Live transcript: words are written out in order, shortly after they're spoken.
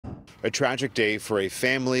A tragic day for a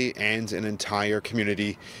family and an entire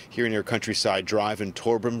community here near Countryside Drive and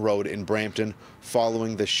Torbram Road in Brampton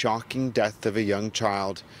following the shocking death of a young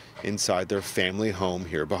child inside their family home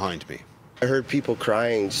here behind me. I heard people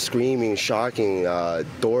crying, screaming, shocking,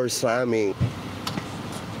 doors slamming.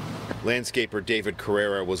 Landscaper David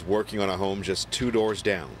Carrera was working on a home just 2 doors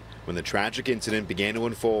down when the tragic incident began to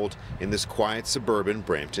unfold in this quiet suburban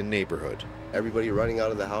Brampton neighborhood. Everybody running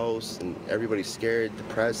out of the house and everybody scared,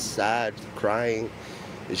 depressed, sad, crying.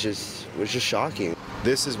 It was just shocking.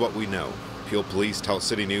 This is what we know. Peel police tell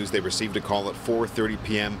City News they received a call at 4:30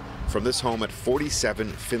 p.m. from this home at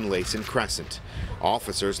 47 Finlayson Crescent.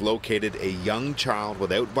 Officers located a young child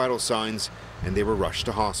without vital signs and they were rushed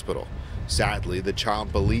to hospital. Sadly, the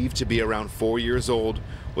child, believed to be around 4 years old,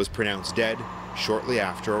 was pronounced dead shortly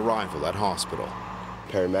after arrival at hospital.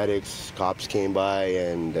 Paramedics, cops came by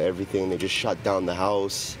and everything. They just shut down the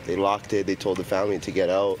house. They locked it. They told the family to get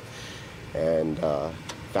out. And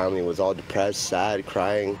family was all depressed, sad,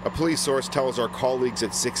 crying. A police source tells our colleagues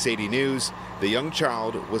at 680 News the young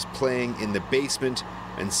child was playing in the basement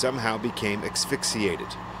and somehow became asphyxiated.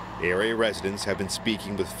 Area residents have been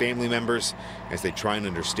speaking with family members as they try and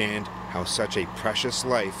understand how such a precious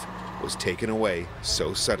life was taken away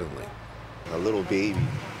so suddenly. A little baby,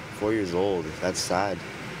 4 years old, that's sad.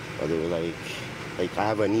 But they were like I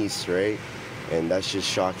have a niece, right? And that's just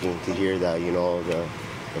shocking to hear that, you know,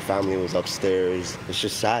 the family was upstairs. It's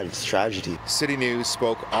just sad, it's tragedy. City News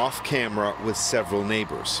spoke off camera with several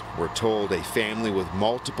neighbors. We're told a family with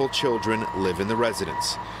multiple children live in the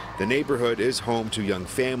residence. The neighborhood is home to young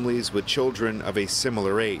families with children of a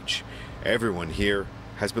similar age. Everyone here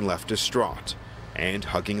has been left distraught and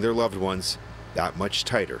hugging their loved ones that much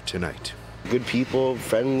tighter tonight. Good people,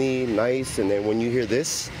 friendly, nice, and then when you hear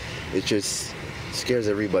this, it just scares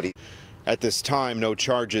everybody. At this time, no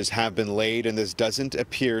charges have been laid, and this doesn't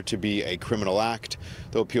appear to be a criminal act,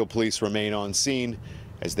 though Peel police remain on scene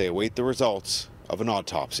as they await the results of an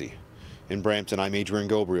autopsy. In Brampton, I'm Adrian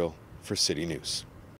Ghobrial for City News.